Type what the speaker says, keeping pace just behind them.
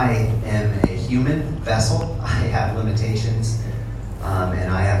human vessel. I have limitations,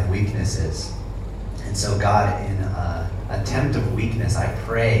 and I have weaknesses. And so, God, in an attempt of weakness, I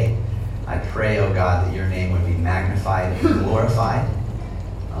pray, oh God, that your name would be magnified and glorified.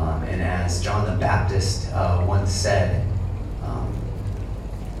 And as John the Baptist once said,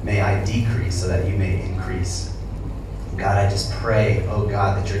 may I decrease so that you may increase. God, I just pray, oh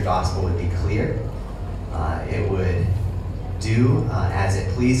God, that your gospel would be clear. It would do as it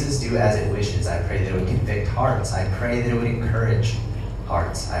pleases, do as it wishes. I pray that it would convict hearts. I pray that it would encourage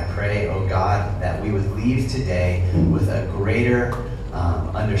hearts. I pray, oh God, that we would leave today with a greater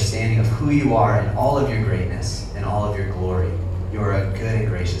understanding of who you are and all of your greatness and all of your glory. You are a good and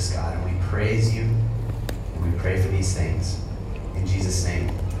gracious God, and we praise you, and we pray for these things. In Jesus' name,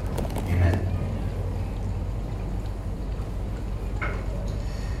 amen.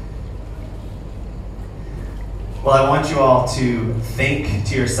 Well, I want you all to think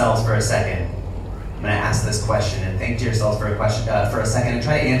to yourselves for a second. I'm going to ask this question, and think to yourselves for a second, and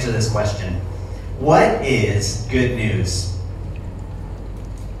try to answer this question. What is good news?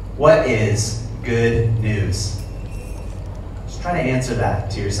 What is good news? Just try to answer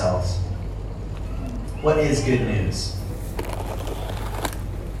that to yourselves. What is good news?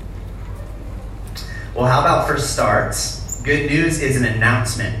 Well, how about for starts? Good news is an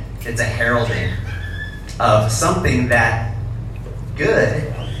announcement. It's a heralding of something that good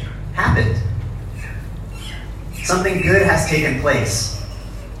happened. Something good has taken place.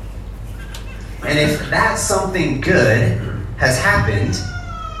 And if that something good has happened,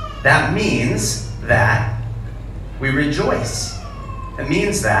 that means that we rejoice. It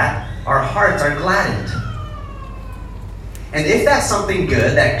means that our hearts are gladdened. And if that something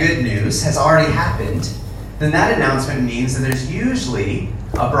good, that good news, has already happened, then that announcement means that there's usually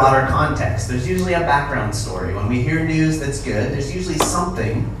a broader context. There's usually a background story. When we hear news that's good, there's usually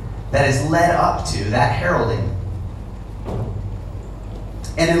something that is led up to that heralding.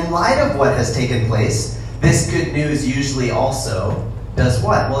 And in light of what has taken place, this good news usually also does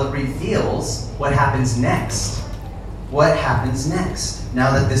what? Well, it reveals what happens next. What happens next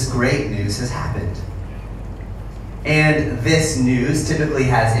now that this great news has happened? And this news typically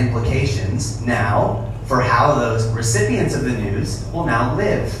has implications now for how those recipients of the news will now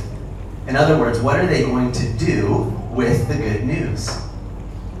live. In other words, what are they going to do with the good news?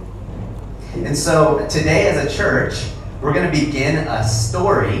 And so today as a church, we're going to begin a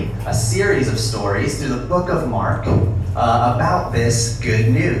series of stories through the book of Mark about this good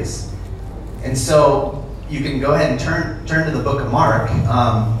news. And so you can go ahead and turn to the book of Mark.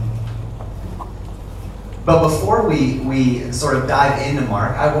 But before we sort of dive into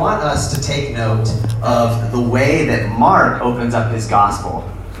Mark, I want us to take note of the way that Mark opens up his gospel.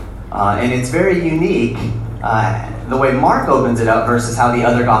 And it's very unique, the way Mark opens it up versus how the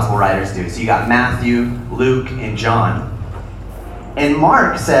other gospel writers do. So you got Matthew, Luke, and John. And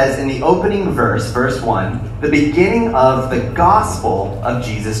Mark says in the opening verse, verse 1, the beginning of the gospel of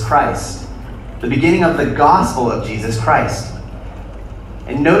Jesus Christ. The beginning of the gospel of Jesus Christ.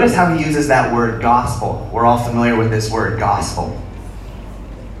 And notice how he uses that word gospel. We're all familiar with this word gospel.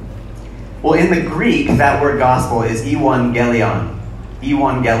 Well, in the Greek, that word gospel is euangelion.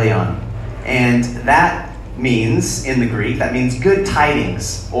 Euangelion. And that means, in the Greek, that means good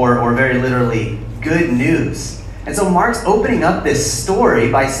tidings, or very literally, good news. And so Mark's opening up this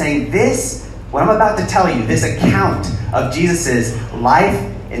story by saying this, what I'm about to tell you, this account of Jesus' life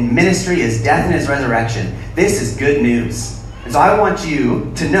and ministry, his death and his resurrection, this is good news. And so I want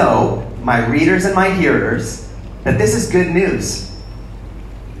you to know, my readers and my hearers, that this is good news.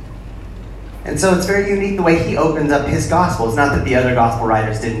 And so it's very unique the way he opens up his gospel. It's not that the other gospel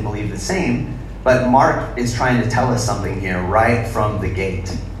writers didn't believe the same, but Mark is trying to tell us something here right from the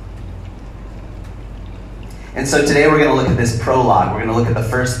gate. And so today we're going to look at this prologue. We're going to look at the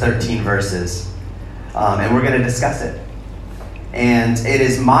first 13 verses, and we're going to discuss it. And it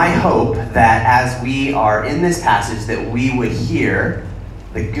is my hope that as we are in this passage that we would hear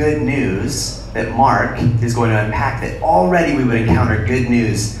the good news that Mark is going to unpack, that already we would encounter good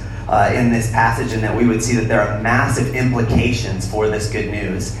news in this passage, and that we would see that there are massive implications for this good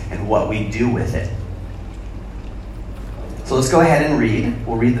news and what we do with it. So let's go ahead and read.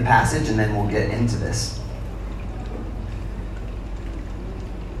 We'll read the passage and then we'll get into this.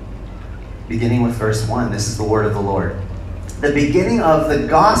 Beginning with verse 1, this is the word of the Lord. The beginning of the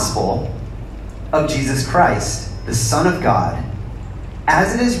gospel of Jesus Christ, the Son of God,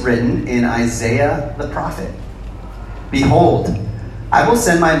 as it is written in Isaiah the prophet. Behold, I will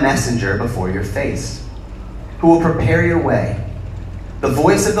send my messenger before your face, who will prepare your way. The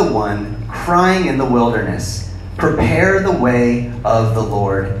voice of the one crying in the wilderness, Prepare the way of the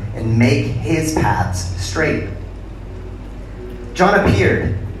Lord and make his paths straight. John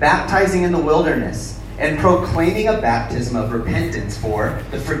appeared, baptizing in the wilderness and proclaiming a baptism of repentance for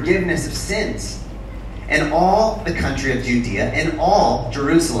the forgiveness of sins. And all the country of Judea and all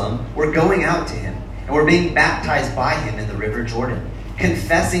Jerusalem were going out to him and were being baptized by him in the river Jordan,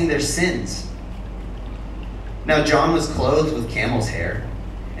 confessing their sins. Now John was clothed with camel's hair,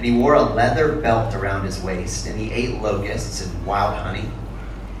 and he wore a leather belt around his waist, and he ate locusts and wild honey.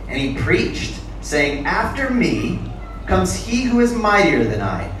 And he preached, saying, "After me comes he who is mightier than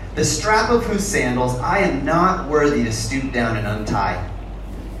I, the strap of whose sandals I am not worthy to stoop down and untie.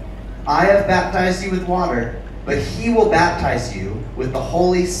 I have baptized you with water, but he will baptize you with the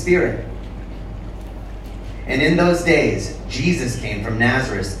Holy Spirit." And in those days, Jesus came from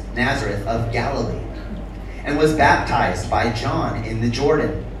Nazareth of Galilee, and was baptized by John in the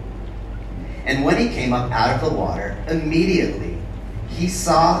Jordan. And when he came up out of the water, immediately he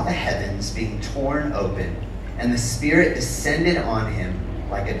saw the heavens being torn open, and the Spirit descended on him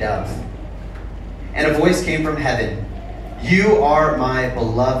like a dove. And a voice came from heaven, "You are my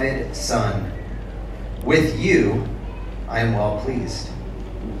beloved Son. With you I am well pleased."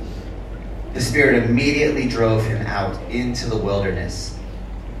 The Spirit immediately drove him out into the wilderness,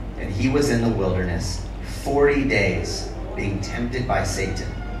 and he was in the wilderness 40 days, being tempted by Satan.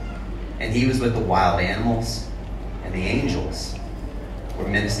 And he was with the wild animals, and the angels were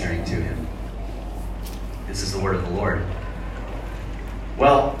ministering to him. This is the word of the Lord.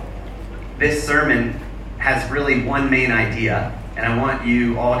 Well, this sermon has really one main idea, and I want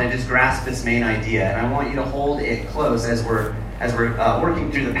you all to just grasp this main idea, and I want you to hold it close as we're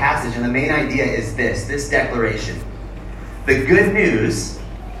working through the passage. And the main idea is this declaration. The good news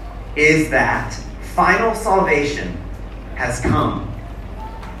is that final salvation has come,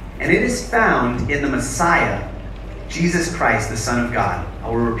 and it is found in the Messiah, Jesus Christ, the Son of God. I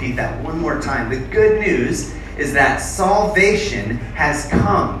will repeat that one more time. The good news is that salvation has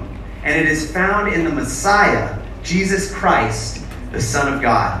come, and it is found in the Messiah, Jesus Christ, the Son of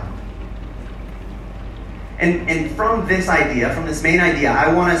God. And from this idea, from this main idea,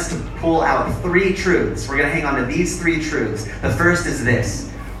 I want us to pull out three truths. We're going to hang on to these three truths. The first is this: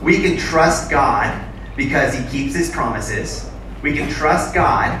 we can trust God because he keeps his promises. We can trust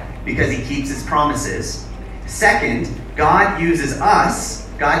God because he keeps his promises. Second, God uses us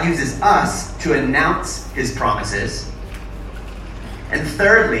to announce his promises. And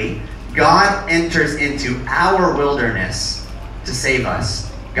thirdly, God enters into our wilderness to save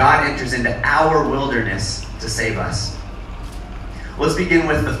us. God enters into our wilderness to save us. Let's begin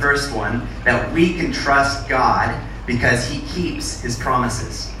with the first one, that we can trust God because he keeps his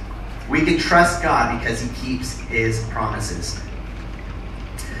promises. We can trust God because he keeps his promises.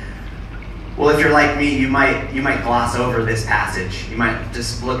 Well, if you're like me, you might gloss over this passage. You might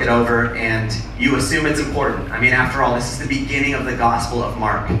just look it over and you assume it's important. I mean, after all, this is the beginning of the Gospel of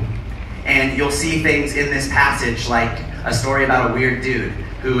Mark. And you'll see things in this passage like a story about a weird dude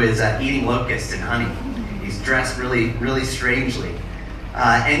who is eating locusts and honey. He's dressed really, really strangely.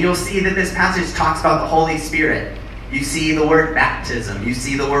 And you'll see that this passage talks about the Holy Spirit. You see the word baptism. You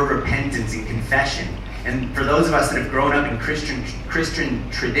see the word repentance and confession. And for those of us that have grown up in Christian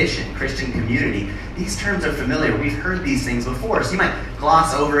tradition, Christian community, these terms are familiar. We've heard these things before. So you might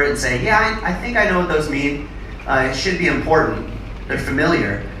gloss over it and say, yeah, I think I know what those mean. It should be important. They're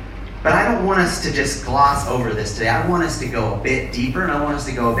familiar. But I don't want us to just gloss over this today. I want us to go a bit deeper, and I want us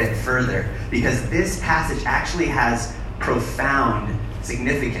to go a bit further, because this passage actually has profound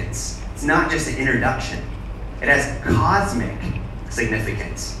significance. It's not just an introduction. It has cosmic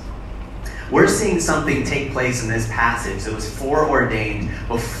significance. We're seeing something take place in this passage that was foreordained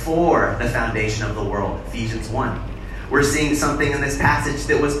before the foundation of the world, Ephesians 1. We're seeing something in this passage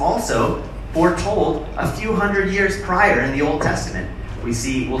that was also foretold a few hundred years prior in the Old Testament. We'll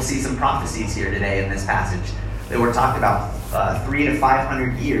see some prophecies here today in this passage that were talked about 300 to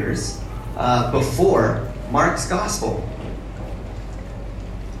 500 years before Mark's gospel.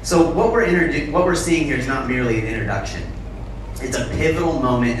 So what we're seeing here is not merely an introduction. It's a pivotal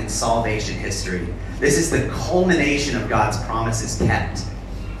moment in salvation history. This is the culmination of God's promises kept.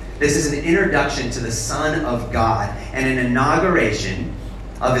 This is an introduction to the Son of God and an inauguration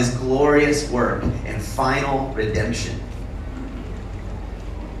of his glorious work in final redemption.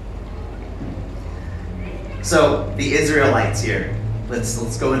 So the Israelites here,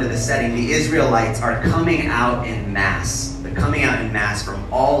 let's go into the setting. The Israelites are coming out in mass. They're coming out in mass from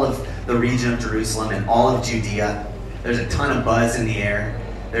all of the region of Jerusalem and all of Judea. There's a ton of buzz in the air.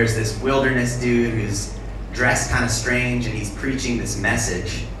 There's this wilderness dude who's dressed kind of strange, and he's preaching this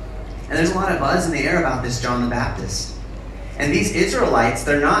message. And there's a lot of buzz in the air about this John the Baptist. And these Israelites,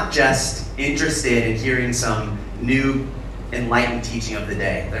 they're not just interested in hearing some new enlightened teaching of the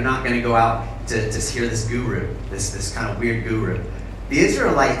day. They're not going to go out to hear this guru, this kind of weird guru. The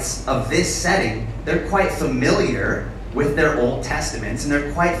Israelites of this setting, they're quite familiar with their Old Testaments, and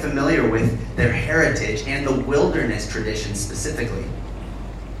they're quite familiar with their heritage and the wilderness tradition specifically.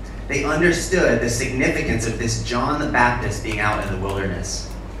 They understood the significance of this John the Baptist being out in the wilderness.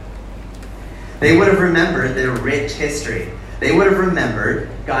 They would have remembered their rich history. They would have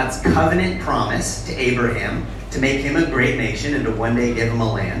remembered God's covenant promise to Abraham to make him a great nation and to one day give him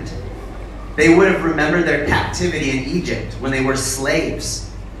a land. They would have remembered their captivity in Egypt when they were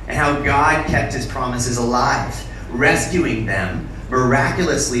slaves and how God kept his promises alive, rescuing them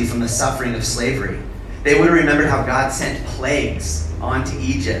miraculously from the suffering of slavery. They would have remembered how God sent plagues onto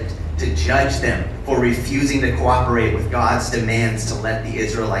Egypt to judge them for refusing to cooperate with God's demands to let the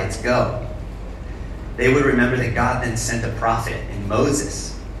Israelites go. They would remember that God then sent a prophet in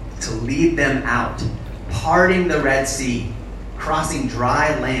Moses to lead them out, parting the Red Sea, crossing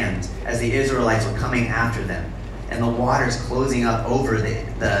dry land as the Israelites were coming after them, and the waters closing up over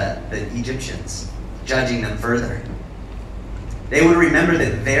the Egyptians, judging them further. They would remember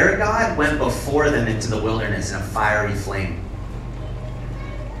that their God went before them into the wilderness in a fiery flame.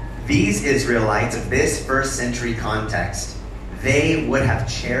 These Israelites of this first century context, they would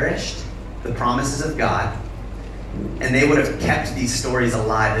have cherished the promises of God, and they would have kept these stories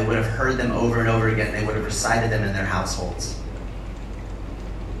alive. They would have heard them over and over again. They would have recited them in their households.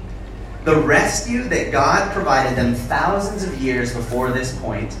 The rescue that God provided them thousands of years before this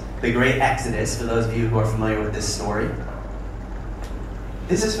point, the great Exodus, for those of you who are familiar with this story,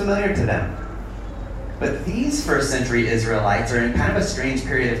 this is familiar to them. But these first century Israelites are in kind of a strange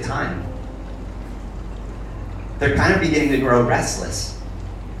period of time. They're kind of beginning to grow restless.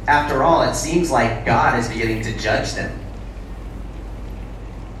 After all, it seems like God is beginning to judge them.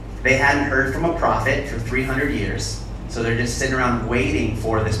 They hadn't heard from a prophet for 300 years, so they're just sitting around waiting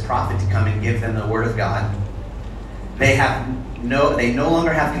for this prophet to come and give them the word of God. They no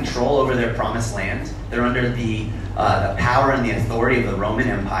longer have control over their promised land. They're under the power and the authority of the Roman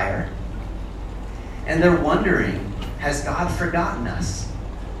Empire. And they're wondering, has God forgotten us?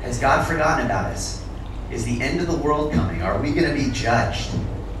 Has God forgotten about us? Is the end of the world coming? Are we going to be judged?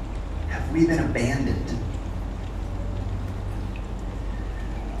 Have we been abandoned?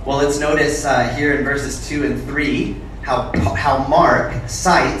 Well, let's notice here in verses 2 and 3 how Mark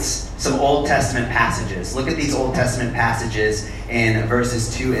cites some Old Testament passages. Look at these Old Testament passages in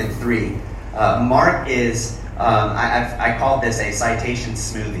verses 2 and 3. Mark is, I called this a citation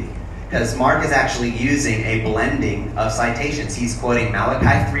smoothie, because Mark is actually using a blending of citations. He's quoting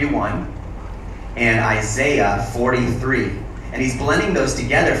Malachi 3:1 and Isaiah 43. And he's blending those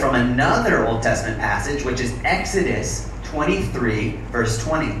together from another Old Testament passage, which is Exodus 23, verse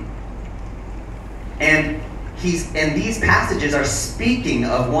 20. And these passages are speaking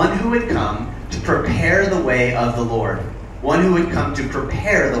of one who would come to prepare the way of the Lord. One who would come to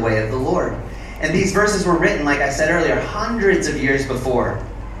prepare the way of the Lord. And these verses were written, like I said earlier, hundreds of years before.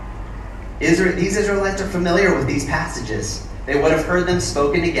 These Israelites are familiar with these passages. They would have heard them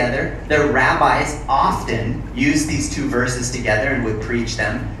spoken together. Their rabbis often used these two verses together and would preach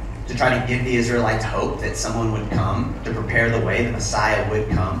them to try to give the Israelites hope that someone would come to prepare the way, the Messiah would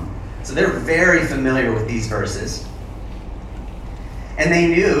come. So they're very familiar with these verses. And they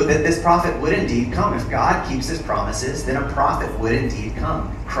knew that this prophet would indeed come. If God keeps his promises, then a prophet would indeed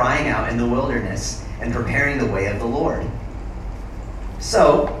come, crying out in the wilderness and preparing the way of the Lord.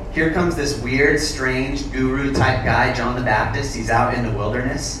 So here comes this weird, strange, guru-type guy, John the Baptist. He's out in the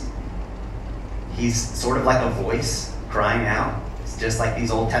wilderness. He's sort of like a voice crying out. It's just like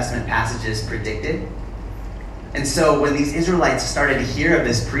these Old Testament passages predicted. And so when these Israelites started to hear of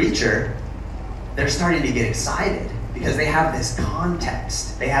this preacher, they're starting to get excited because they have this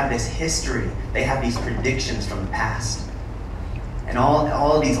context. They have this history. They have these predictions from the past. And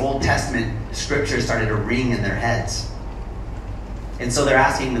all of these Old Testament scriptures started to ring in their heads. And so they're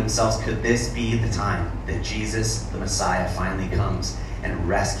asking themselves, could this be the time that Jesus, the Messiah, finally comes and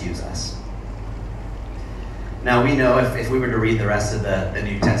rescues us? Now we know, if we were to read the rest of the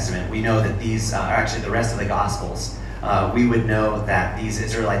New Testament, we know that these, actually the rest of the Gospels, we would know that these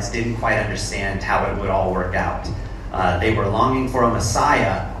Israelites didn't quite understand how it would all work out. They were longing for a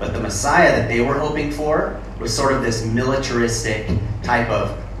Messiah, but the Messiah that they were hoping for was sort of this militaristic type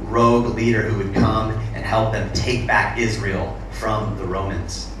of rogue leader who would come and help them take back Israel from the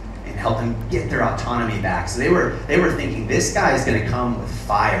Romans and help them get their autonomy back. So they were thinking, this guy is going to come with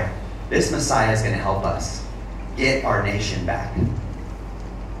fire. This Messiah is going to help us get our nation back.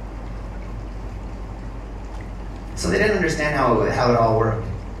 So they didn't understand how it all worked.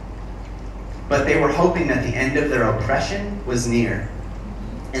 But they were hoping that the end of their oppression was near,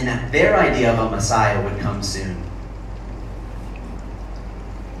 and that their idea of a Messiah would come soon.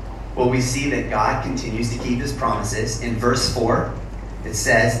 Well, we see that God continues to keep his promises. In verse 4, it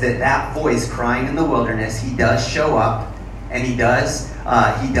says that voice crying in the wilderness, he does show up, and he does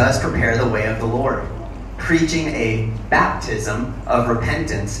prepare the way of the Lord, preaching a baptism of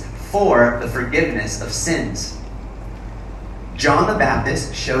repentance for the forgiveness of sins. John the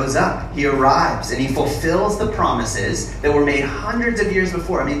Baptist shows up. He arrives, and he fulfills the promises that were made hundreds of years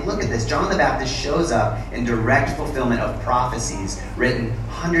before. I mean, look at this. John the Baptist shows up in direct fulfillment of prophecies written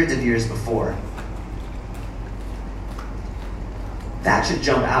hundreds of years before. That should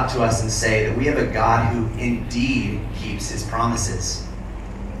jump out to us and say that we have a God who indeed keeps his promises.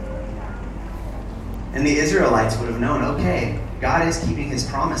 And the Israelites would have known, okay, God is keeping his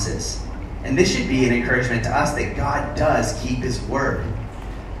promises. And this should be an encouragement to us that God does keep his word.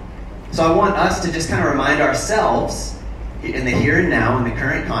 So I want us to just kind of remind ourselves, in the here and now, in the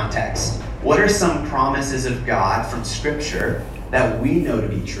current context, what are some promises of God from Scripture that we know to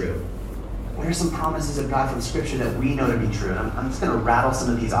be true? What are some promises of God from Scripture that we know to be true? And I'm just going to rattle some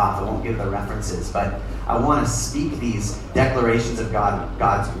of these off. I won't give the references, but I want to speak these declarations of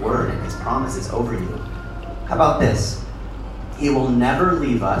God's word and his promises over you. How about this? He will never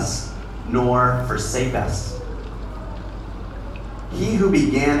leave us nor forsake us. He who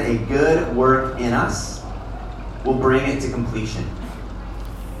began a good work in us will bring it to completion.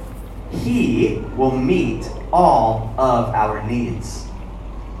 He will meet all of our needs.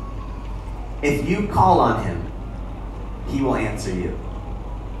 If you call on him, he will answer you.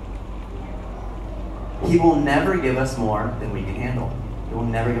 He will never give us more than we can handle. He will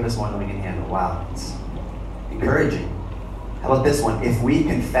never give us more than we can handle. Wow, it's encouraging. How about this one? If we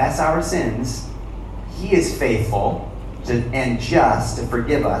confess our sins, he is faithful and just to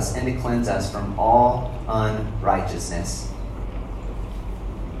forgive us and to cleanse us from all unrighteousness.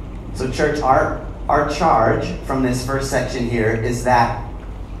 So church, our charge from this first section here is that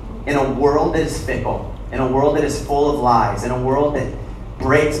in a world that is fickle, in a world that is full of lies, in a world that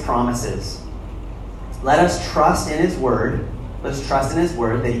breaks promises, let us trust in his word. Let us trust in his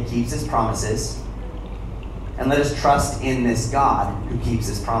word that he keeps his promises. And let us trust in this God who keeps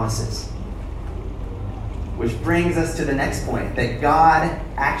his promises. Which brings us to the next point, that God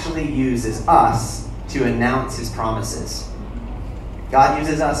actually uses us to announce his promises. God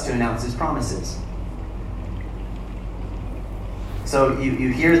uses us to announce his promises. So you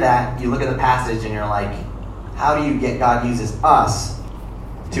hear that, you look at the passage and you're like, how do you get God uses us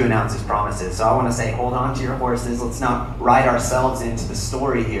to announce his promises? So I want to say, hold on to your horses. Let's not ride ourselves into the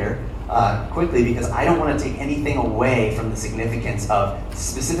story here quickly, because I don't want to take anything away from the significance of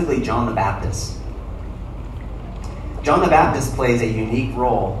specifically John the Baptist. John the Baptist plays a unique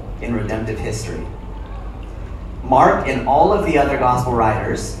role in redemptive history. Mark and all of the other gospel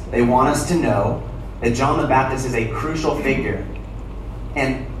writers, they want us to know that John the Baptist is a crucial figure.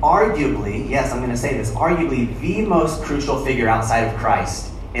 And arguably, yes, I'm going to say this, arguably the most crucial figure outside of Christ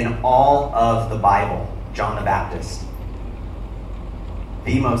in all of the Bible, John the Baptist.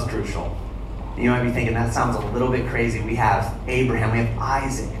 The most crucial. You might be thinking, that sounds a little bit crazy. We have Abraham, we have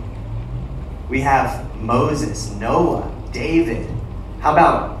Isaac, we have Moses, Noah, David. How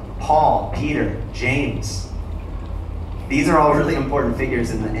about Paul, Peter, James? These are all really important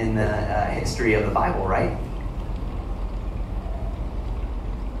figures in the history of the Bible, right?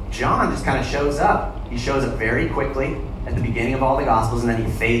 John just kind of shows up. He shows up very quickly at the beginning of all the Gospels, and then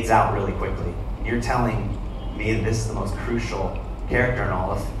he fades out really quickly. You're telling me that this is the most crucial character in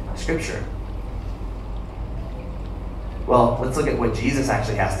all of Scripture. Well, let's look at what Jesus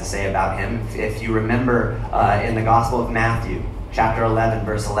actually has to say about him. If you remember in the Gospel of Matthew, chapter 11,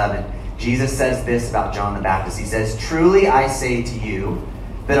 verse 11, Jesus says this about John the Baptist. He says, "Truly I say to you,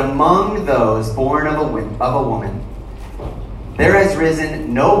 that among those born of a woman, there has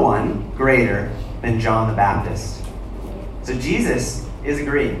risen no one greater than John the Baptist." So Jesus is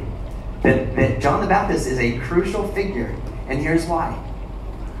agreeing that John the Baptist is a crucial figure. And here's why.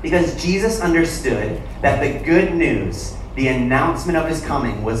 Because Jesus understood that the good news, the announcement of his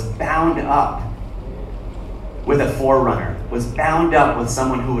coming, was bound up with a forerunner, was bound up with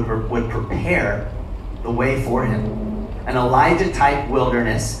someone who would prepare the way for him. An Elijah-type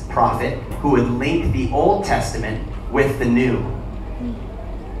wilderness prophet who would link the Old Testament with the New.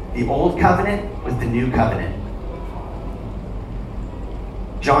 The Old Covenant with the New Covenant.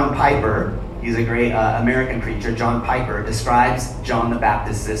 John Piper, he's a great American preacher, John Piper, describes John the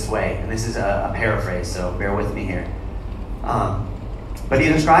Baptist this way. And this is a paraphrase, so bear with me here. But he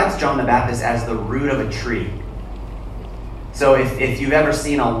describes John the Baptist as the root of a tree. So if you've ever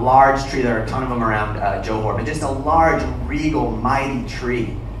seen a large tree, there are a ton of them around Johor, but just a large, regal, mighty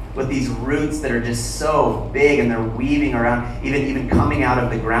tree with these roots that are just so big, and they're weaving around, even coming out of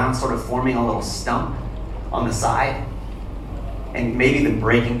the ground, sort of forming a little stump on the side, and maybe even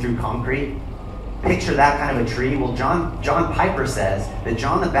breaking through concrete. Picture that kind of a tree. Well, John Piper says that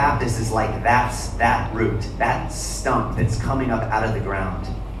John the Baptist is like that root, that stump that's coming up out of the ground.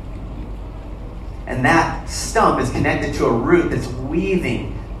 And that stump is connected to a root that's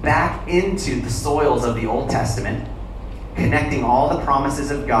weaving back into the soils of the Old Testament, connecting all the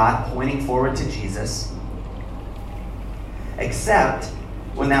promises of God, pointing forward to Jesus. Except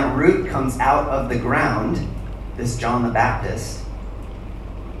when that root comes out of the ground, this John the Baptist,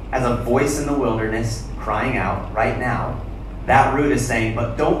 as a voice in the wilderness crying out right now, that root is saying,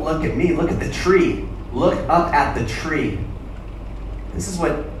 but don't look at me, look at the tree. Look up at the tree. This is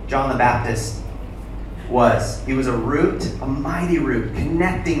what John the Baptist was. He was a root, a mighty root,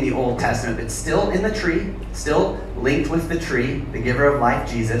 connecting the Old Testament, but still in the tree, still linked with the tree, the giver of life,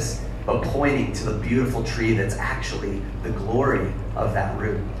 Jesus, but pointing to the beautiful tree that's actually the glory of that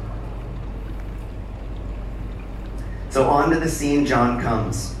root. So onto the scene John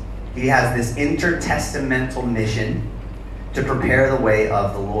comes. He has this intertestamental mission to prepare the way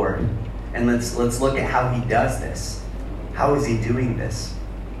of the Lord. And let's look at how he does this. How is he doing this?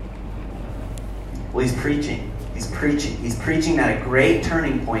 Well, he's preaching. He's preaching that a great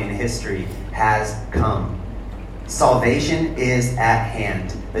turning point in history has come. Salvation is at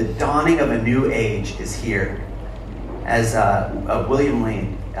hand. The dawning of a new age is here. As William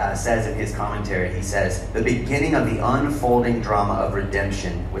Lane says in his commentary, he says, the beginning of the unfolding drama of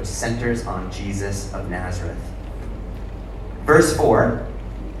redemption, which centers on Jesus of Nazareth. Verse 4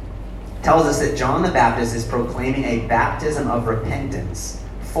 tells us that John the Baptist is proclaiming a baptism of repentance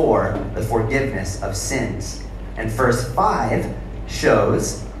for the forgiveness of sins. And verse 5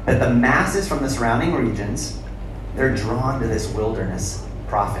 shows that the masses from the surrounding regions, they're drawn to this wilderness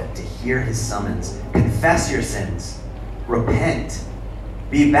prophet to hear his summons. Confess your sins. Repent.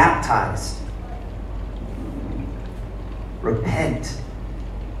 Be baptized. Repent.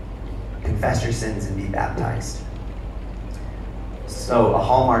 Confess your sins and be baptized. So a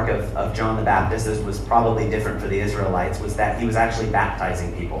hallmark of John the Baptist, this was probably different for the Israelites, was that he was actually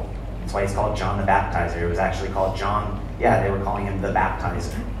baptizing people. That's why he's called John the Baptizer. It was actually called John, they were calling him the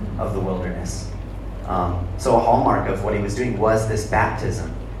baptizer of the wilderness. So a hallmark of what he was doing was this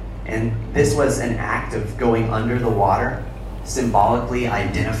baptism. And this was an act of going under the water, symbolically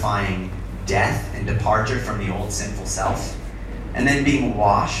identifying death and departure from the old sinful self, and then being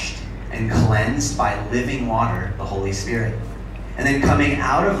washed and cleansed by living water, the Holy Spirit. And then coming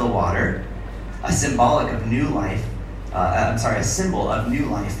out of the water, a symbol of new life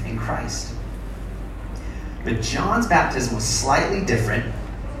in Christ. But John's baptism was slightly different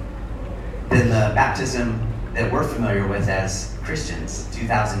than the baptism that we're familiar with as Christians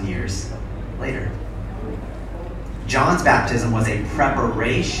 2,000 years later. John's baptism was a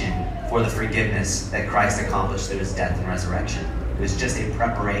preparation for the forgiveness that Christ accomplished through his death and resurrection. It was just a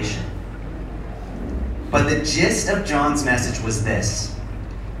preparation. But the gist of John's message was this: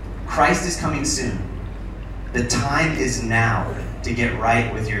 Christ is coming soon. The time is now to get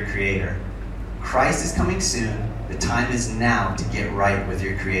right with your Creator. Christ is coming soon. The time is now to get right with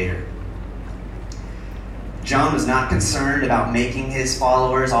your Creator. John was not concerned about making his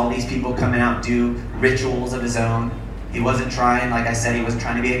followers, all these people coming out, do rituals of his own. He wasn't trying, like I said, he wasn't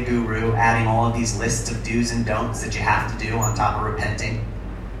trying to be a guru, adding all of these lists of do's and don'ts that you have to do on top of repenting.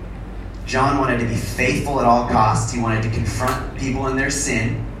 John wanted to be faithful at all costs. He wanted to confront people in their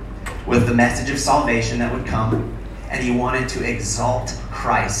sin with the message of salvation that would come. And he wanted to exalt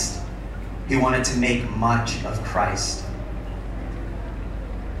Christ. He wanted to make much of Christ.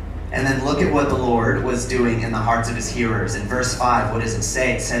 And then look at what the Lord was doing in the hearts of his hearers. In verse 5, what does it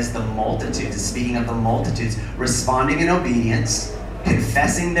say? It says the multitudes, speaking of the multitudes, responding in obedience,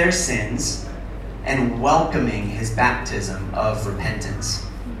 confessing their sins, and welcoming his baptism of repentance.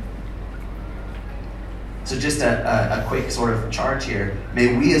 So just a quick sort of charge here.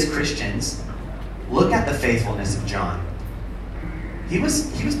 May we as Christians look at the faithfulness of John. He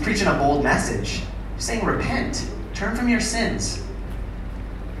was preaching a bold message. He's saying, repent, turn from your sins.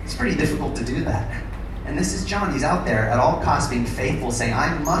 It's pretty difficult to do that. And this is John. He's out there at all costs being faithful, saying,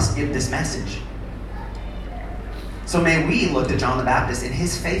 I must give this message. So may we look to John the Baptist in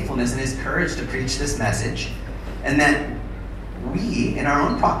his faithfulness and his courage to preach this message, and that we, in our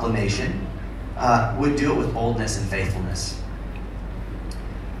own proclamation, would do it with boldness and faithfulness.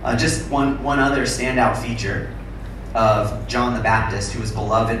 Just one other standout feature of John the Baptist, who was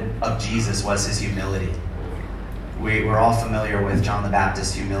beloved of Jesus, was his humility. We're all familiar with John the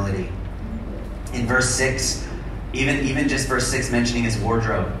Baptist's humility. In verse 6, even just verse 6 mentioning his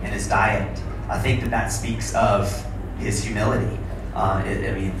wardrobe and his diet, I think that speaks of his humility.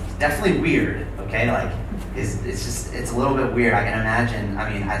 Definitely weird, okay? Like, it's a little bit weird. I can imagine,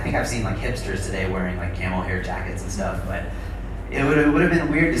 I think I've seen like hipsters today wearing like camel hair jackets and stuff, but it would have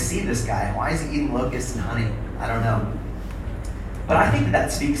been weird to see this guy. Why is he eating locusts and honey? I don't know. But I think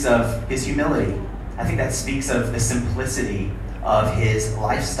that speaks of his humility. I think that speaks of the simplicity of his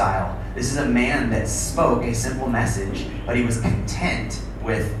lifestyle. This is a man that spoke a simple message, but he was content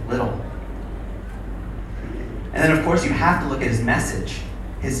with little. And then, of course, you have to look at his message.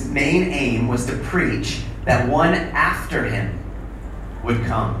 His main aim was to preach that one after him would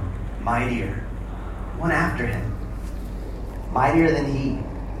come, mightier. One after him, mightier than he.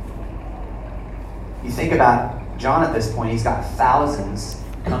 You think about John at this point, he's got thousands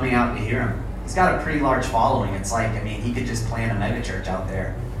coming out to hear him. He's got a pretty large following. It's like, he could just plant a megachurch out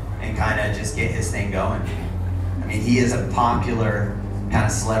there and kind of just get his thing going. He is a popular kind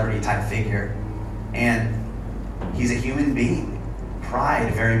of celebrity type figure. And he's a human being.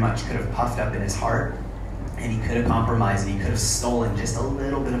 Pride very much could have puffed up in his heart, and he could have compromised, and he could have stolen just a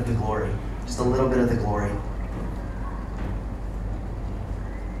little bit of the glory. Just a little bit of the glory.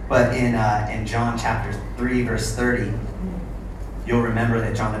 But in John chapter 3, verse 30, you'll remember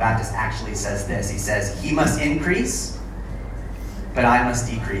that John the Baptist actually says this. He says, "He must increase, but I must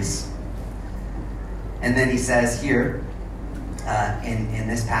decrease." And then he says here, in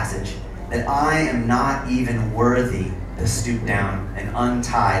this passage, that I am not even worthy to stoop down and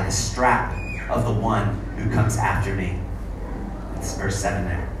untie the strap of the one who comes after me. That's verse 7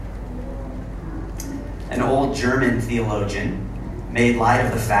 there. An old German theologian made light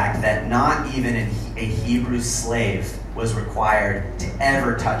of the fact that not even a Hebrew slave was required to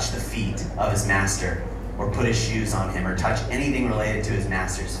ever touch the feet of his master or put his shoes on him or touch anything related to his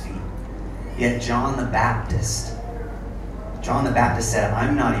master's feet. Yet John the Baptist said,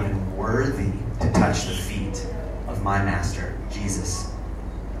 I'm not even worthy to touch the feet of my master, Jesus.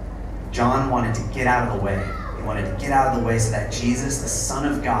 John wanted to get out of the way. He wanted to get out of the way so that Jesus, the Son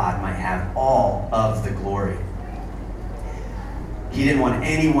of God, might have all of the glory. He didn't want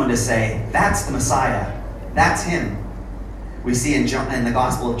anyone to say, that's the Messiah. That's him. We see in the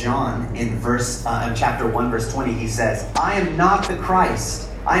Gospel of John, in chapter 1, verse 20, he says, I am not the Christ.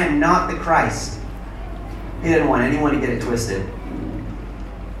 I am not the Christ. He didn't want anyone to get it twisted.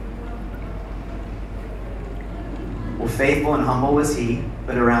 Well, faithful and humble was he,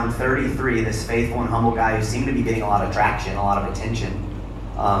 but around 33, this faithful and humble guy who seemed to be getting a lot of traction, a lot of attention,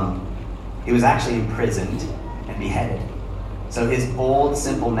 he was actually imprisoned and beheaded. So his bold,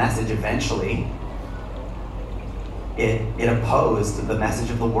 simple message eventually, it opposed the message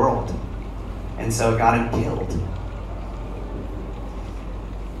of the world. And so it got him killed.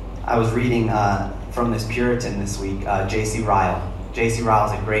 I was reading from this Puritan this week, J.C. Ryle. J.C.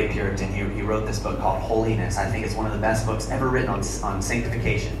 Ryle is a great Puritan. He wrote this book called Holiness. I think it's one of the best books ever written on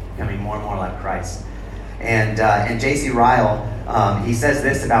sanctification, becoming more and more like Christ. And J.C. Ryle, he says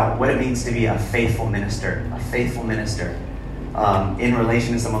this about what it means to be a faithful minister in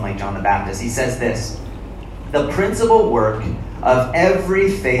relation to someone like John the Baptist. He says this, the principal work of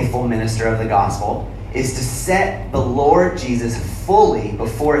every faithful minister of the gospel is to set the Lord Jesus fully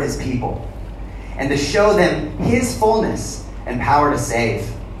before his people and to show them his fullness and power to save.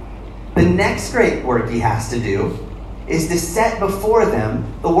 The next great work he has to do is to set before them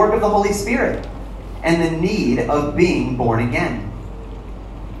the work of the Holy Spirit and the need of being born again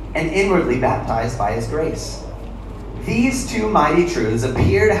and inwardly baptized by his grace. These two mighty truths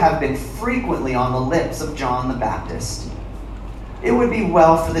appear to have been frequently on the lips of John the Baptist. It would be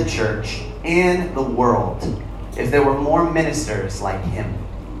well for the church and the world if there were more ministers like him.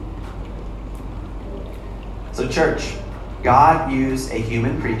 So church, God used a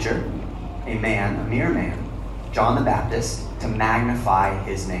human preacher, a mere man, John the Baptist, to magnify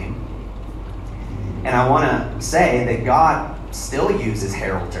his name. And I want to say that God still uses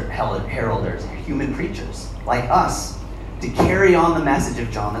heralders, human preachers, like us, to carry on the message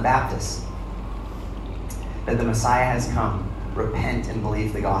of John the Baptist. That the Messiah has come. Repent and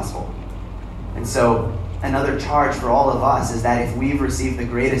believe the gospel. And so, another charge for all of us is that if we've received the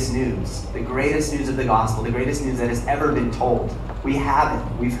greatest news of the gospel, the greatest news that has ever been told, we have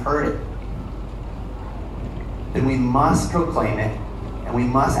it, we've heard it, then we must proclaim it, and we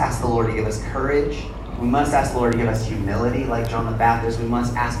must ask the Lord to give us courage. We must ask the Lord to give us humility like John the Baptist. We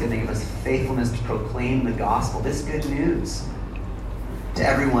must ask him to give us faithfulness to proclaim the gospel, this good news, to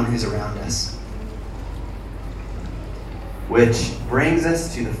everyone who's around us. which brings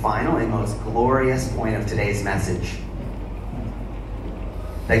us to the final and most glorious point of today's message.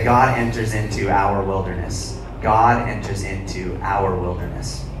 That God enters into our wilderness. God enters into our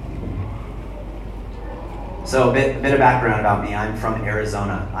wilderness. So a bit of background about me. I'm from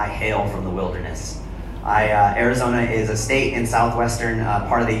Arizona. I hail from the wilderness. Arizona is a state in southwestern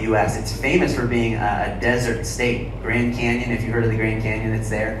part of the U.S. It's famous for being a desert state. Grand Canyon, if you've heard of the Grand Canyon, it's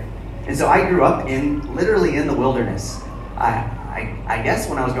there. And so I grew up literally in the wilderness. I guess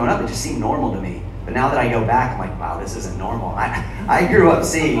when I was growing up, it just seemed normal to me. But now that I go back, I'm like, wow, this isn't normal. I grew up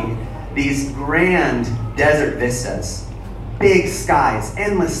seeing these grand desert vistas, big skies,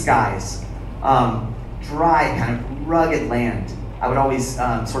 endless skies, dry, kind of rugged land. I would always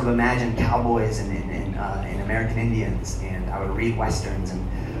sort of imagine cowboys and American Indians, and I would read westerns.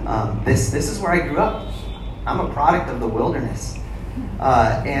 And this is where I grew up. I'm a product of the wilderness.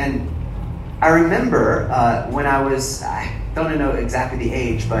 And I remember when I was, I don't know exactly the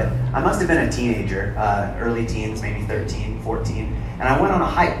age, but I must have been a teenager, early teens, maybe 13, 14. And I went on a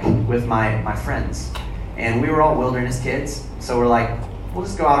hike with my friends. And we were all wilderness kids. So we're like, we'll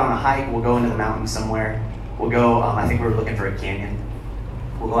just go out on a hike. We'll go into the mountains somewhere. We'll go, I think we were looking for a canyon.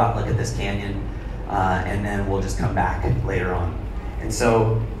 We'll go out and look at this canyon. And then we'll just come back later on. And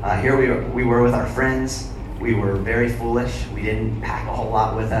so here we were with our friends. We were very foolish. We didn't pack a whole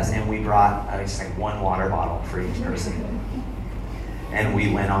lot with us, and we brought just like one water bottle for each person. And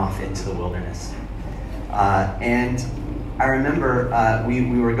we went off into the wilderness. And I remember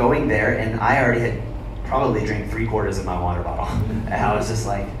we were going there, and I already had probably drank 3/4 of my water bottle. And I was just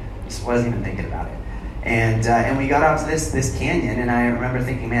like, just wasn't even thinking about it. And we got out to this canyon, and I remember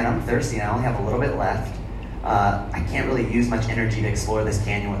thinking, man, I'm thirsty, and I only have a little bit left. I can't really use much energy to explore this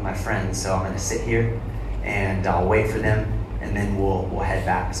canyon with my friends, so I'm going to sit here, and I'll wait for them, and then we'll head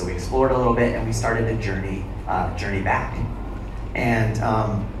back. So we explored a little bit, and we started a journey back. And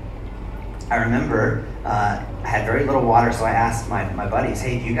I remember I had very little water, so I asked my buddies,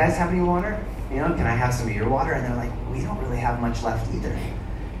 hey, do you guys have any water? Can I have some of your water? And they're like, we don't really have much left either.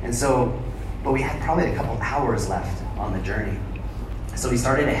 And so, but we had probably a couple hours left on the journey. So we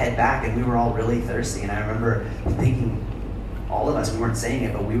started to head back, and we were all really thirsty. And I remember thinking, all of us, we weren't saying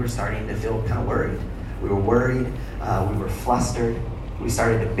it, but we were starting to feel kind of worried. We were worried, we were flustered, we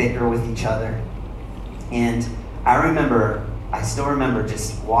started to bicker with each other. And I still remember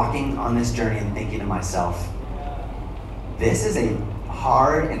just walking on this journey and thinking to myself, this is a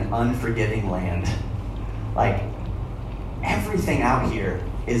hard and unforgiving land. Like, everything out here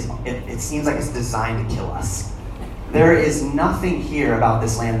it seems like it's designed to kill us. There is nothing here about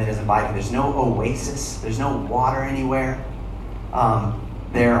this land that is inviting. There's no oasis, there's no water anywhere.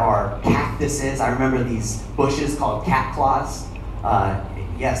 There are cactuses. I remember these bushes called cat claws.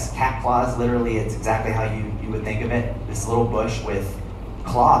 Yes, cat claws, literally, it's exactly how you would think of it. This little bush with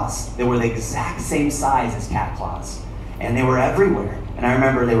claws. They were the exact same size as cat claws. And they were everywhere. And I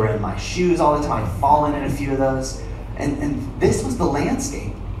remember they were in my shoes all the time. I'd fallen in a few of those. And this was the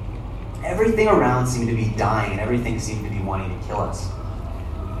landscape. Everything around seemed to be dying, and everything seemed to be wanting to kill us.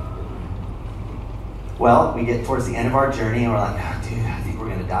 Well, we get towards the end of our journey, and we're like, oh, dude, I think we're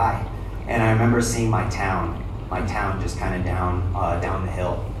going to die. And I remember seeing my town just kind of down the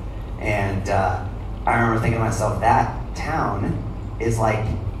hill. And I remember thinking to myself, that town is like,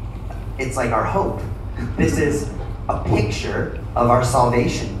 it's like our hope. This is a picture of our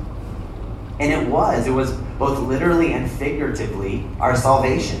salvation. And it was both literally and figuratively our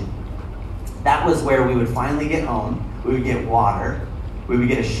salvation. That was where we would finally get home, we would get water, we would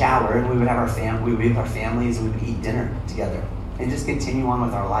get a shower, and we would have our we would be with our families, and we would eat dinner together and just continue on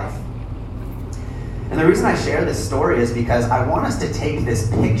with our life. And the reason I share this story is because I want us to take this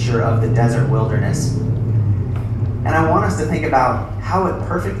picture of the desert wilderness, and I want us to think about how it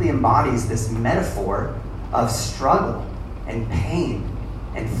perfectly embodies this metaphor of struggle and pain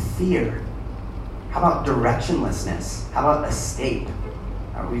and fear. How about directionlessness? How about escape?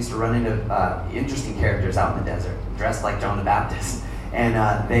 We used to run into interesting characters out in the desert, dressed like John the Baptist, and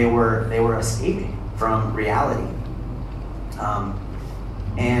they were escaping from reality. There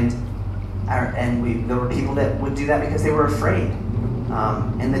were people that would do that because they were afraid.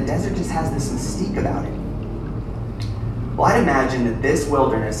 And the desert just has this mystique about it. Well, I'd imagine that this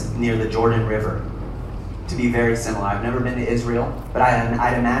wilderness near the Jordan River to be very similar. I've never been to Israel, but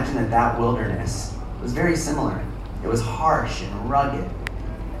I'd imagine that wilderness was very similar. It was harsh and rugged.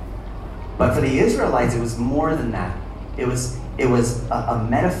 But for the Israelites, it was more than that. It was a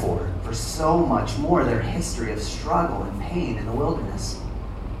metaphor for so much more, their history of struggle and pain in the wilderness.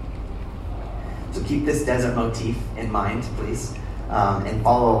 So keep this desert motif in mind, please, and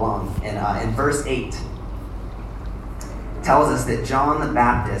follow along. In verse 8, tells us that John the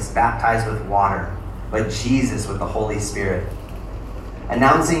Baptist baptized with water, but Jesus with the Holy Spirit,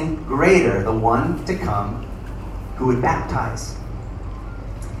 announcing greater, the one to come, who would baptize.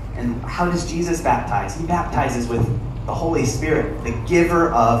 And how does Jesus baptize? He baptizes with the Holy Spirit, the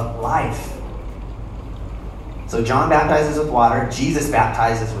giver of life. So John baptizes with water, Jesus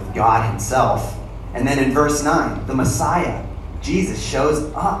baptizes with God himself. And then in verse 9, the Messiah, Jesus,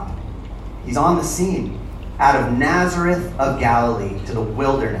 shows up. He's on the scene, out of Nazareth of Galilee to the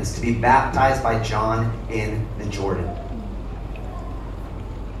wilderness to be baptized by John in the Jordan.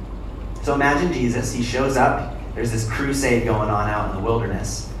 So imagine Jesus, he shows up, there's this crusade going on out in the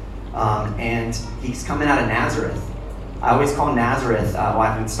wilderness, and he's coming out of Nazareth. I always call Nazareth,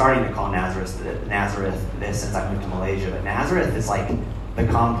 I've been starting to call Nazareth this since I moved to Malaysia, but Nazareth is like the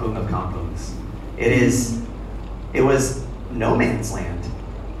kampung of kampungs. It was no man's land.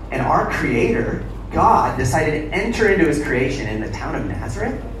 And our Creator, God, decided to enter into his creation in the town of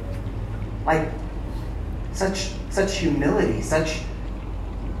Nazareth. Like, such humility,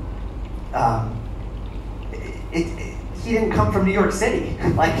 he didn't come from New York City.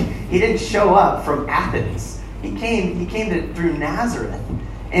 Like, he didn't show up from Athens. He came through Nazareth.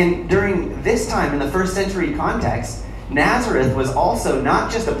 And during this time, in the first century context, Nazareth was also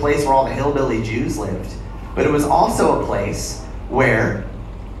not just a place where all the hillbilly Jews lived, but it was also a place where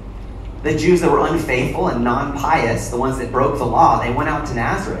the Jews that were unfaithful and non-pious, the ones that broke the law, they went out to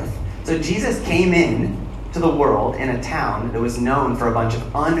Nazareth. So Jesus came in to the world in a town that was known for a bunch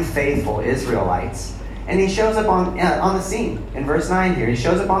of unfaithful Israelites. And he shows up on the scene. In verse 9 here, he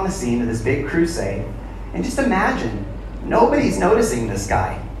shows up on the scene of this big crusade. And just imagine, nobody's noticing this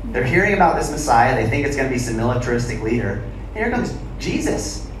guy. They're hearing about this Messiah. They think it's going to be some militaristic leader. And here comes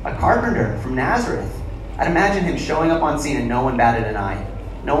Jesus, a carpenter from Nazareth. I'd imagine him showing up on scene and no one batted an eye.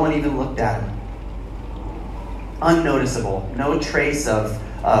 No one even looked at him. Unnoticeable. No trace of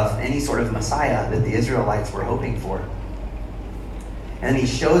any sort of Messiah that the Israelites were hoping for. And he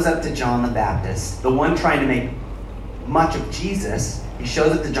shows up to John the Baptist, the one trying to make much of Jesus. He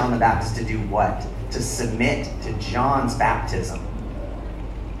shows up to John the Baptist to do what? To submit to John's baptism.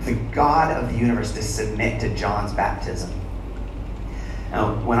 The God of the universe to submit to John's baptism.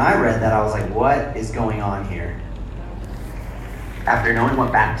 Now, when I read that, I was like, what is going on here? After knowing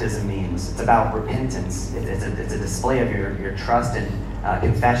what baptism means, it's about repentance. It's a display of your trust and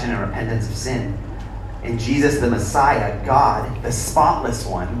confession and repentance of sin. And Jesus, the Messiah, God, the spotless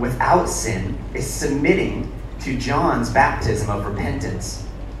one, without sin, is submitting to John's baptism of repentance.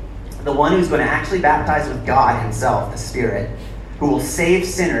 The one who's going to actually baptize with God himself, the Spirit, who will save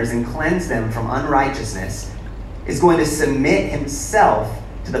sinners and cleanse them from unrighteousness, is going to submit himself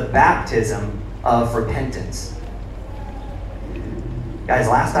to the baptism of repentance. Guys,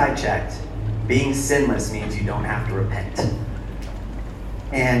 last I checked, being sinless means you don't have to repent.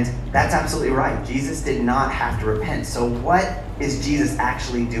 And that's absolutely right. Jesus did not have to repent. So what is Jesus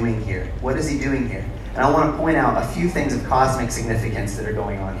actually doing here? What is he doing here? And I want to point out a few things of cosmic significance that are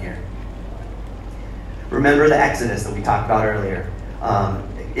going on here. Remember the Exodus that we talked about earlier.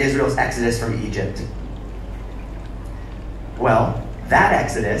 Israel's exodus from Egypt. Well, that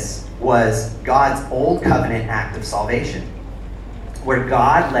Exodus was God's old covenant act of salvation, where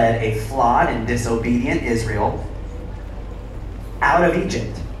God led a flawed and disobedient Israel out of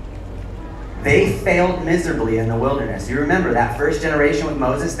Egypt. They failed miserably in the wilderness. You remember that first generation with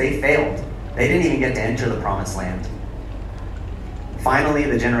Moses, they failed. They didn't even get to enter the promised land. Finally,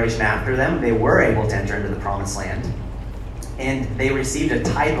 the generation after them, they were able to enter into the promised land. And they received a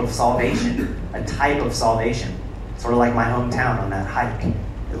type of salvation. A type of salvation. Sort of like my hometown on that hike.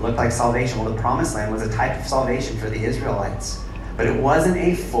 It looked like salvation. Well, the promised land was a type of salvation for the Israelites. But it wasn't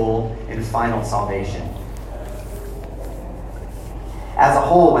a full and final salvation. As a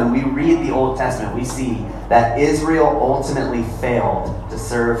whole, when we read the Old Testament, we see that Israel ultimately failed to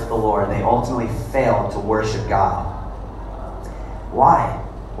serve the Lord. They ultimately failed to worship God. Why?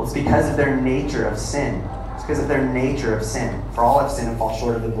 Well, it's because of their nature of sin. It's because of their nature of sin. For all have sinned and fall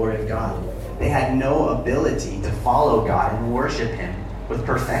short of the glory of God. They had no ability to follow God and worship him with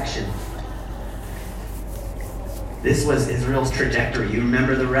perfection. This was Israel's trajectory. You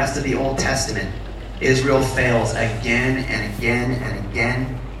remember the rest of the Old Testament. Israel fails again and again and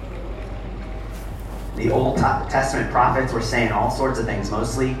again. The Old Testament prophets were saying all sorts of things.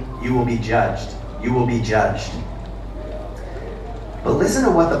 Mostly, you will be judged. You will be judged. But listen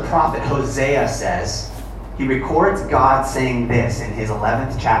to what the prophet Hosea says. He records God saying this in his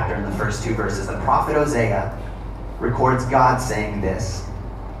 11th chapter in the first 2 verses. The prophet Hosea records God saying this.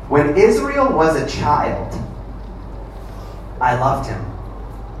 When Israel was a child, I loved him.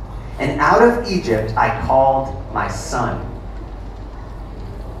 And out of Egypt I called my son.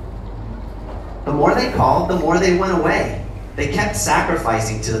 The more they called, the more they went away. They kept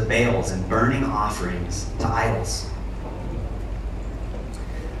sacrificing to the Baals and burning offerings to idols.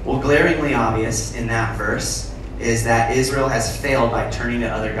 Well, glaringly obvious in that verse is that Israel has failed by turning to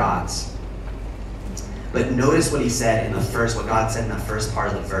other gods. But notice what he said in the first, what God said in the first part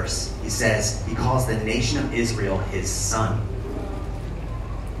of the verse. He says, he calls the nation of Israel his son.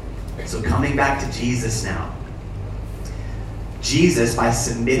 So coming back to Jesus now. Jesus, by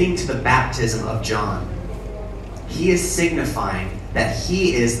submitting to the baptism of John, he is signifying that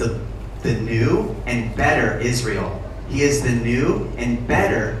he is the new and better Israel. He is the new and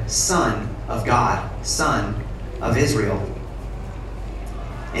better Son of God, Son of Israel.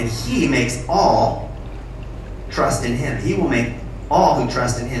 And he makes all trust in him. He will make all who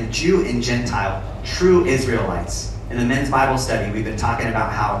trust in him, Jew and Gentile, true Israelites. In the men's Bible study, we've been talking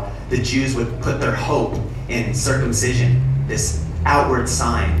about how the Jews would put their hope in circumcision, this outward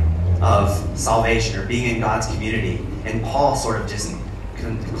sign of salvation or being in God's community. And Paul sort of just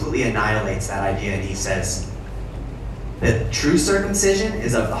completely annihilates that idea, and he says that true circumcision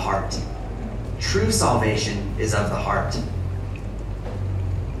is of the heart. True salvation is of the heart.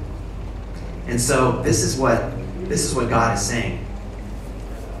 And so this is what God is saying.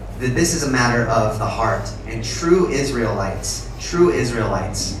 That this is a matter of the heart. And true Israelites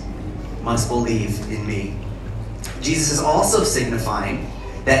must believe in me. Jesus is also signifying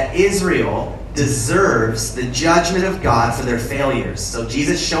that Israel deserves the judgment of God for their failures. So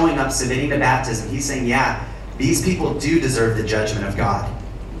Jesus showing up, submitting to baptism, he's saying, yeah, these people do deserve the judgment of God.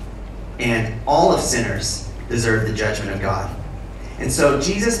 And all of sinners deserve the judgment of God. And so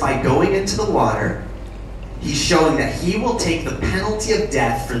Jesus, by going into the water, he's showing that he will take the penalty of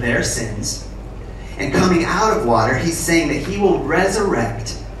death for their sins. And coming out of water, he's saying that he will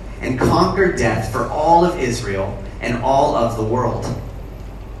resurrect and conquer death for all of Israel and all of the world.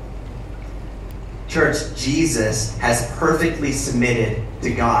 Church, Jesus has perfectly submitted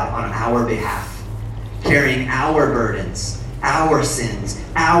to God on our behalf, carrying our burdens, our sins,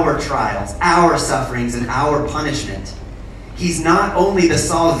 our trials, our sufferings, and our punishment. He's not only the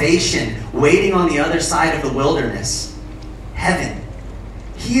salvation waiting on the other side of the wilderness, heaven.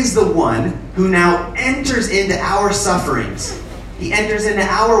 He is the one who now enters into our sufferings. He enters into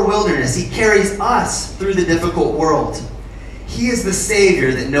our wilderness. He carries us through the difficult world. He is the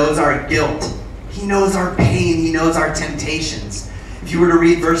Savior that knows our guilt. He knows our pain. He knows our temptations. If you were to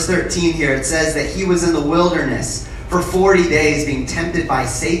read verse 13 here, it says that he was in the wilderness for 40 days being tempted by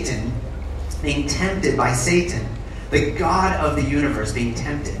Satan. Being tempted by Satan. The God of the universe being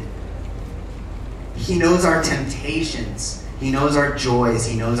tempted. He knows our temptations. He knows our joys.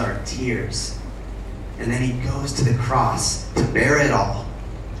 He knows our tears. And then he goes to the cross to bear it all,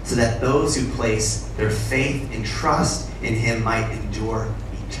 so that those who place their faith and trust in him might endure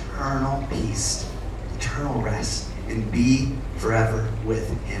eternal peace, eternal rest, and be forever with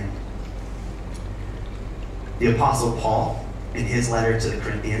him. The Apostle Paul, in his letter to the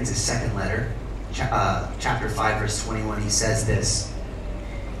Corinthians, his second letter, chapter 5, verse 21, he says this: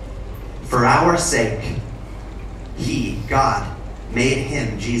 "For our sake, he, God, made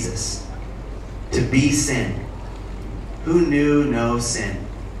him, Jesus, to be sin, who knew no sin,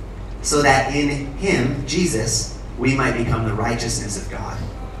 so that in him, Jesus, we might become the righteousness of God.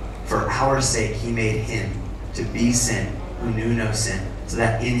 For our sake, he made him to be sin, who knew no sin, so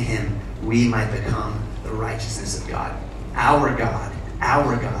that in him we might become the righteousness of God." Our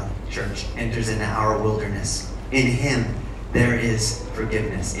God, church, enters into our wilderness. In him, there is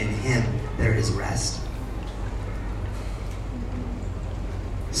forgiveness. In him, there is rest.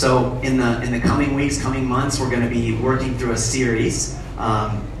 So in the coming weeks, coming months, we're going to be working through a series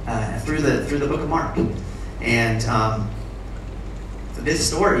through the book of Mark. And this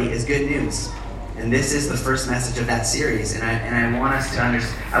story is good news. And this is the first message of that series. And I want us to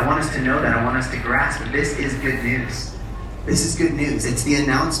I want us to know that. I want us to grasp that this is good news. This is good news. It's the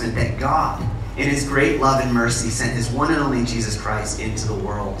announcement that God, in his great love and mercy, sent his one and only Jesus Christ into the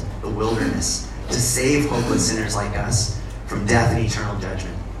world, the wilderness, to save hopeless sinners like us from death and eternal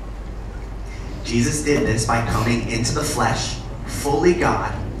judgment. Jesus did this by coming into the flesh, fully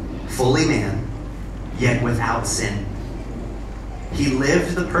God, fully man, yet without sin. He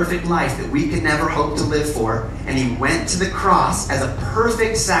lived the perfect life that we could never hope to live for, and he went to the cross as a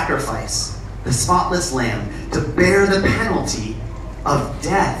perfect sacrifice, the spotless lamb, to bear the penalty of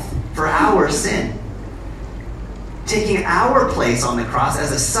death for our sin. Taking our place on the cross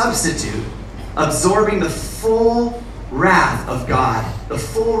as a substitute, absorbing the full wrath of God, the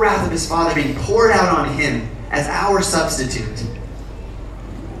full wrath of his Father being poured out on him as our substitute.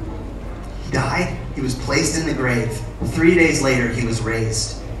 He died. He was placed in the grave. 3 days later, he was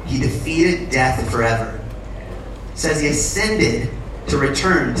raised. He defeated death forever. It says he ascended to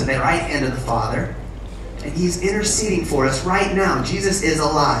return to the right hand of the Father, and he's interceding for us right now. Jesus is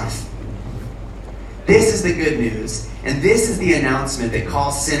alive. This is the good news, and this is the announcement that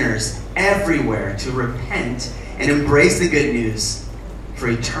calls sinners everywhere to repent and embrace the good news for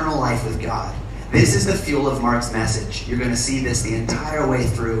eternal life with God. This is the fuel of Mark's message. You're going to see this the entire way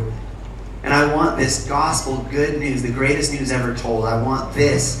through. And I want this gospel good news, the greatest news ever told, I want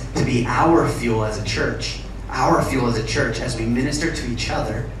this to be our fuel as a church. Our fuel as a church as we minister to each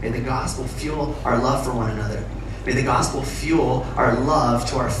other. May the gospel fuel our love for one another. May the gospel fuel our love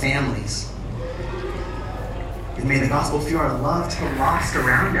to our families. And may the gospel fuel our love to the lost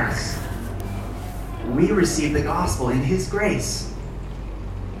around us. We receive the gospel in his grace.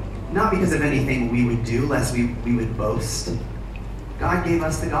 Not because of anything we would do, lest we would boast. God gave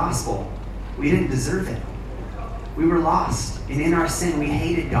us the gospel. We didn't deserve it. We were lost, and in our sin we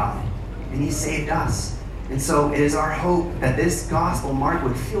hated God, and he saved us. And so it is our hope that this gospel, Mark,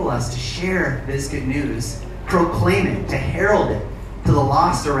 would fuel us to share this good news, proclaim it, to herald it to the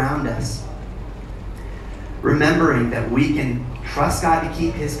lost around us. Remembering that we can trust God to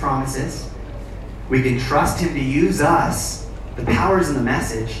keep his promises. We can trust him to use us. The power's in the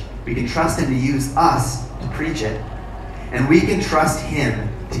message. We can trust him to use us to preach it. And we can trust him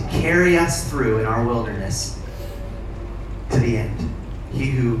to carry us through in our wilderness to the end. He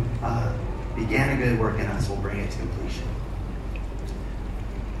who began a good work in us will bring it to completion.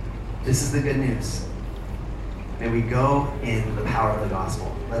 This is the good news. May we go in the power of the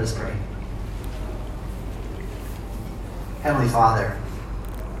gospel. Let us pray. Heavenly Father,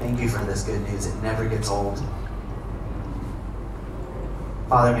 thank you for this good news. It never gets old.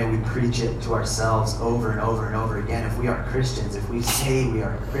 Father, may we preach it to ourselves over and over and over again. If we are Christians, if we say we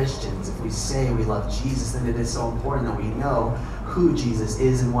are Christians, if we say we love Jesus, then it is so important that we know who Jesus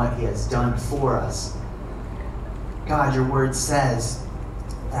is and what he has done for us. God, your word says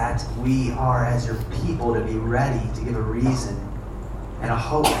that we are, as your people, to be ready to give a reason and a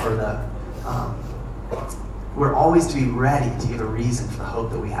hope for the... we're always to be ready to give a reason for the hope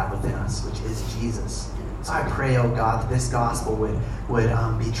that we have within us, which is Jesus. So I pray, oh God, that this gospel would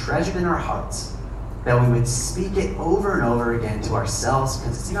be treasured in our hearts, that we would speak it over and over again to ourselves,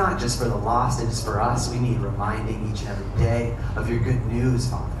 because it's not just for the lost, it is for us. We need reminding each and every day of your good news,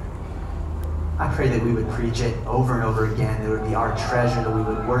 Father. I pray that we would preach it over and over again, that it would be our treasure, that we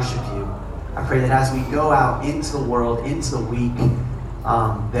would worship you. I pray that as we go out into the world, into the week,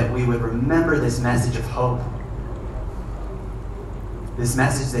 that we would remember this message of hope, this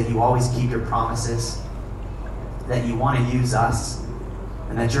message that you always keep your promises, that you want to use us,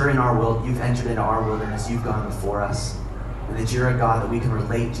 and that you're in our world, you've entered into our wilderness, you've gone before us, and that you're a God that we can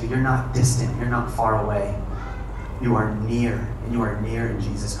relate to. You're not distant, you're not far away. You are near, and you are near in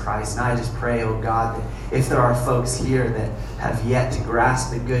Jesus Christ. And I just pray, oh God, that if there are folks here that have yet to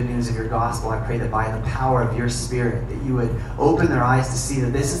grasp the good news of your gospel, I pray that by the power of your Spirit, that you would open their eyes to see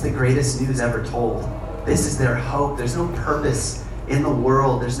that this is the greatest news ever told. This is their hope. There's no purpose in the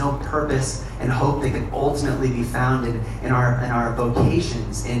world. There's no purpose and hope that can ultimately be found in our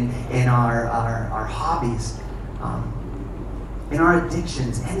vocations, in our hobbies, in our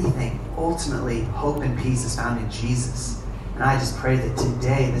addictions, anything. Ultimately, hope and peace is found in Jesus. And I just pray that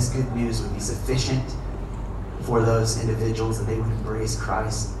today this good news would be sufficient for those individuals, that they would embrace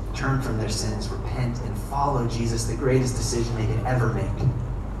Christ, turn from their sins, repent, and follow Jesus, the greatest decision they could ever make.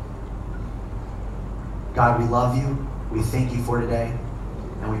 God, we love you. We thank you for today,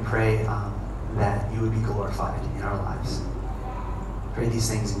 and we pray that you would be glorified in our lives. Pray these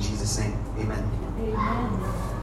things in Jesus' name. Amen. Amen.